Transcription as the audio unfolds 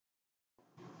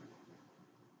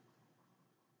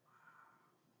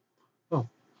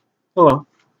Hello,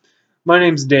 my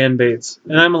name's Dan Bates,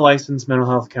 and I'm a licensed mental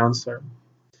health counselor.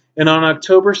 And on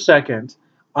October 2nd,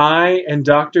 I and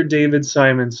Dr. David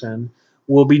Simonsen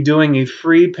will be doing a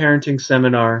free parenting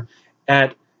seminar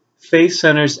at Faith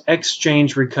Center's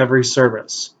XChange Recovery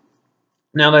Service.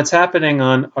 Now, that's happening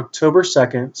on October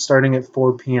 2nd, starting at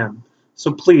 4 p.m.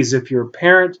 So please, if you're a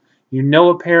parent, you know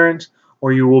a parent,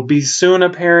 or you will be soon a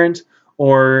parent,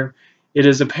 or it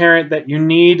is a parent that you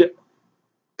need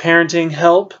parenting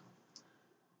help,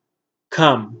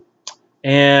 come.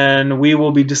 And we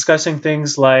will be discussing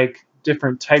things like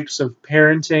different types of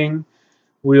parenting.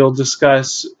 We'll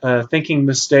discuss thinking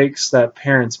mistakes that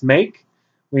parents make.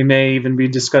 We may even be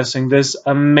discussing this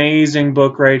amazing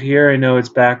book right here. I know it's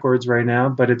backwards right now,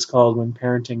 but it's called When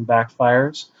Parenting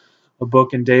Backfires, a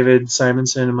book and David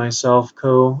Simonsen and myself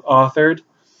co-authored.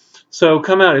 So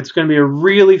come out. It's going to be a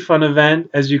really fun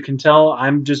event. As you can tell,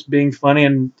 I'm just being funny,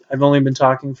 and I've only been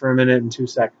talking for a minute and 2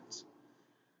 seconds.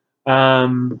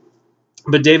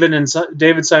 But David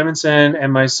Simonsen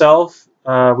and myself,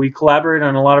 we collaborate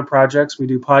on a lot of projects. We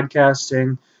do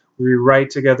podcasting, we write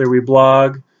together, we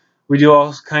blog, we do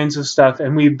all kinds of stuff.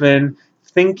 And we've been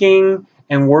thinking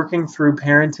and working through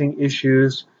parenting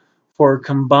issues for a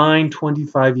combined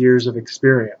 25 years of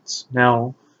experience.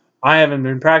 Now, I haven't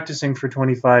been practicing for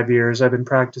 25 years. I've been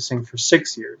practicing for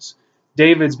 6 years.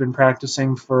 David's been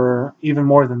practicing for even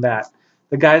more than that.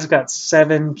 The guy's got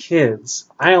 7 kids.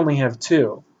 I only have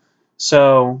 2.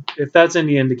 So if that's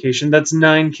any indication, that's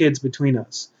 9 kids between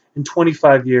us and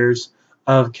 25 years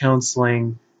of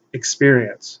counseling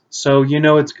experience. So you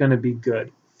know it's going to be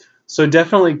good. So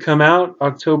definitely come out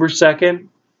October 2nd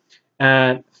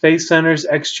at Faith Center's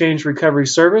XChange Recovery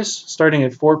Service, starting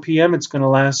at 4 p.m. It's going to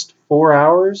last 4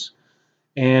 hours,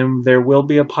 and there will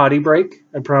be a potty break.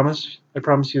 I promise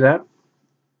you that.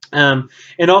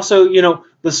 And also,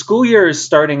 the school year is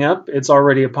starting up. It's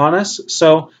already upon us.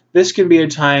 So this can be a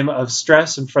time of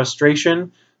stress and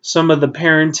frustration. Some of the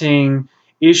parenting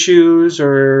issues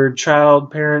or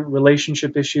child-parent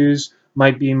relationship issues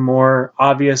might be more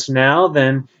obvious now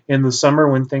than in the summer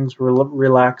when things were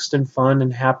relaxed and fun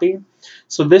and happy.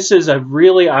 So this is a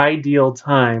really ideal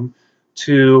time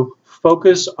to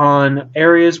focus on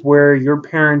areas where your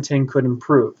parenting could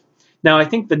improve. Now, I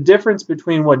think the difference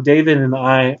between what David and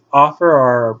I offer,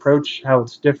 our approach, how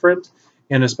it's different,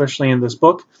 and especially in this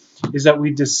book, is that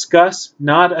we discuss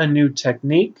not a new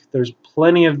technique. There's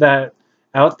plenty of that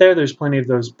out there. There's plenty of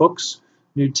those books,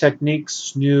 new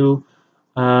techniques, new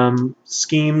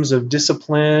schemes of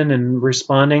discipline and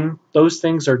responding. Those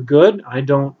things are good. I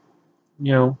don't,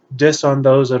 diss on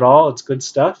those at all. It's good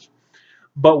stuff.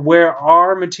 But where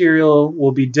our material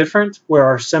will be different, where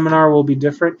our seminar will be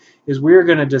different, is we're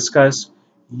going to discuss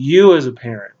you as a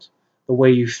parent, the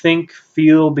way you think,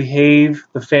 feel, behave,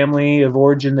 the family of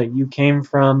origin that you came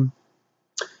from,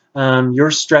 your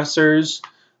stressors,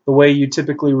 the way you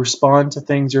typically respond to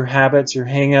things, your habits, your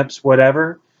hang-ups,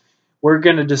 whatever. We're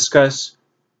going to discuss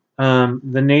the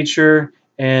nature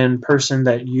and person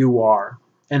that you are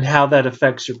and how that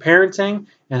affects your parenting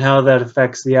and how that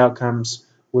affects the outcomes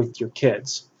with your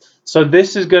kids. So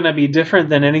this is going to be different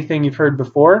than anything you've heard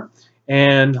before,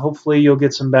 and hopefully you'll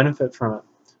get some benefit from it.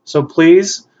 So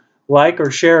please like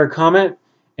or share or comment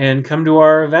and come to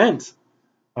our event.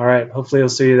 All right, hopefully I'll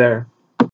see you there.